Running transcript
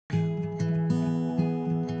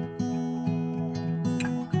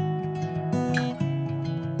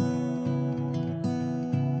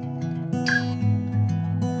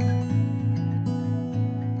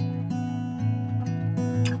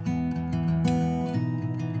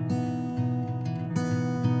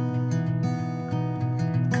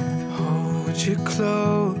hold you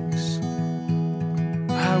close.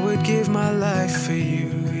 I would give my life for you,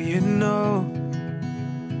 you know.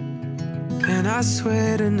 And I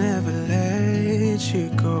swear to never let you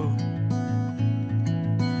go,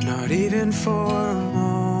 not even for a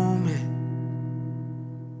moment.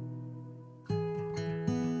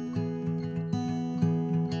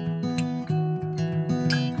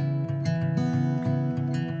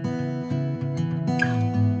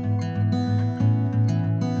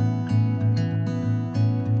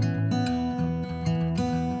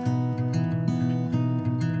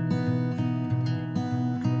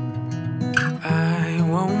 I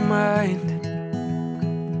won't mind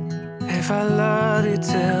if I love you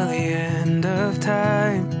till the end of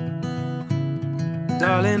time.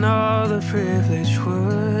 Darling, all the privilege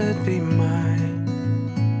would be mine.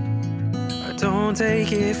 I don't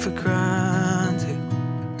take it for granted.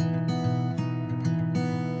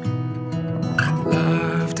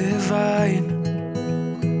 Love divine,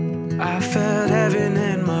 I felt heaven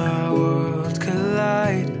and my world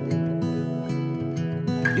collide.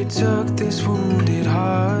 You took this wounded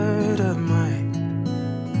heart of mine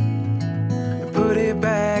and put it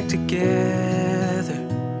back together.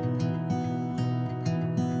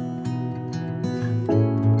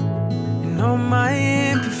 You know my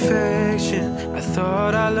imperfection, I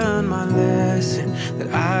thought I learned my lesson, that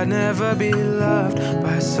I'd never be loved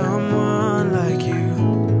by someone like you.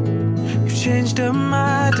 You've changed up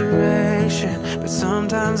my direction, but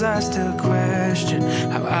sometimes I still question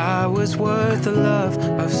how I was worth the love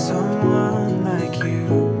of someone like you.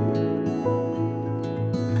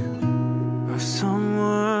 Of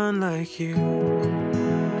someone like you.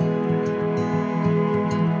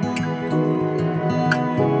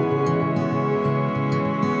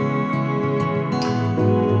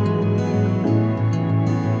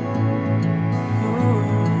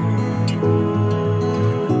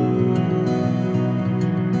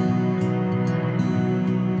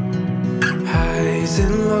 Highs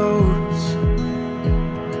and lows,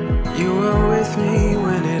 you were with me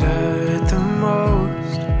when it hurt the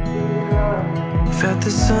most. Felt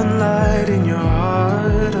the sunlight in your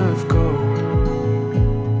heart of gold,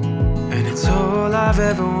 and it's all I've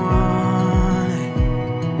ever wanted.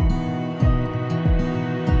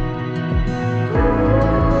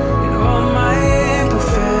 In all my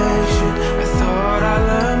imperfection, I thought I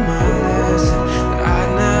learned my lesson, that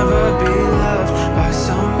I'd never be loved by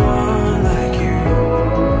someone like you.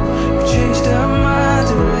 You've changed up my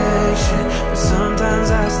direction, but sometimes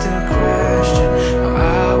I still question how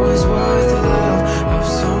I was worth the love of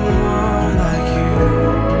someone like you.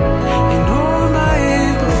 In all my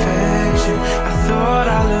imperfection, I thought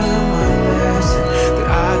I learned my lesson, that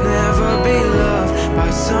I'd never be loved by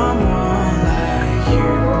someone like you.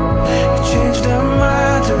 You changed up my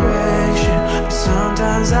direction, but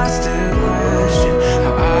sometimes I still question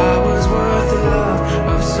how I was worth the love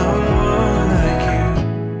of someone like you.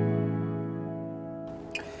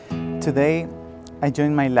 Today, I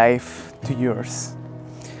join my life to yours,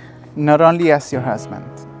 not only as your husband,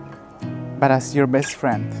 but as your best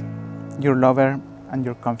friend, your lover, and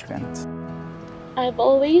your confidant. I've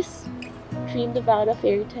always dreamed about a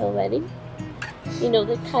fairy tale wedding. You know,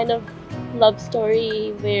 the kind of love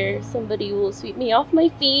story where somebody will sweep me off my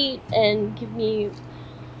feet and give me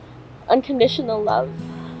unconditional love.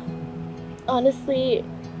 Honestly,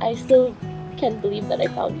 I still can't believe that I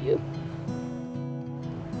found you.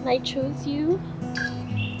 And I chose you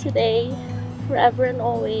today, forever and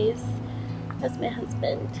always, as my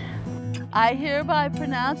husband. I hereby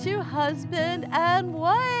pronounce you husband and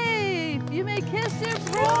wife. You may kiss your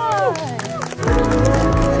bride.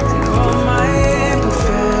 All my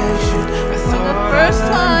imperfection, I For the thought first I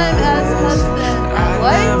time learned as my lesson, husband that and I'd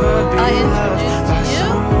wife, never be I loved introduce by to you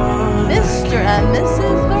someone like Mr. you. and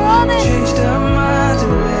Mrs. Veronica. Changed up my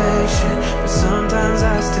direction, but sometimes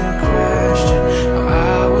I still question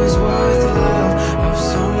how I was worth the love of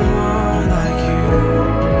someone like you.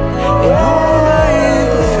 In all my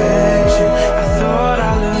imperfection, I thought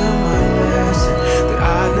I learned my lesson, that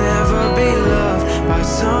I'd never be loved by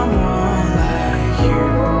someone like you.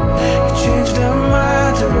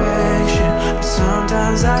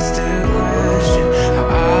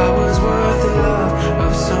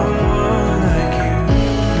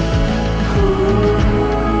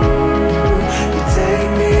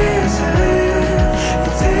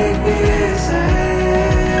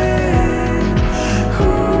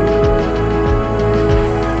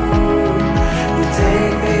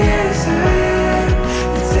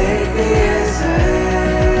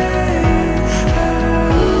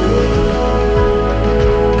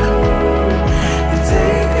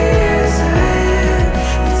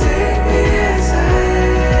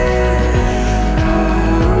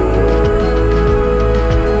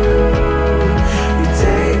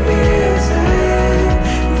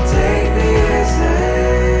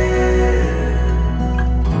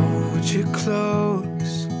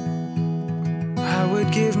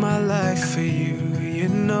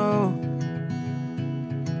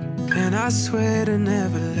 I swear to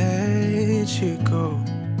never let you go,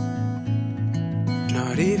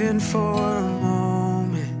 not even for a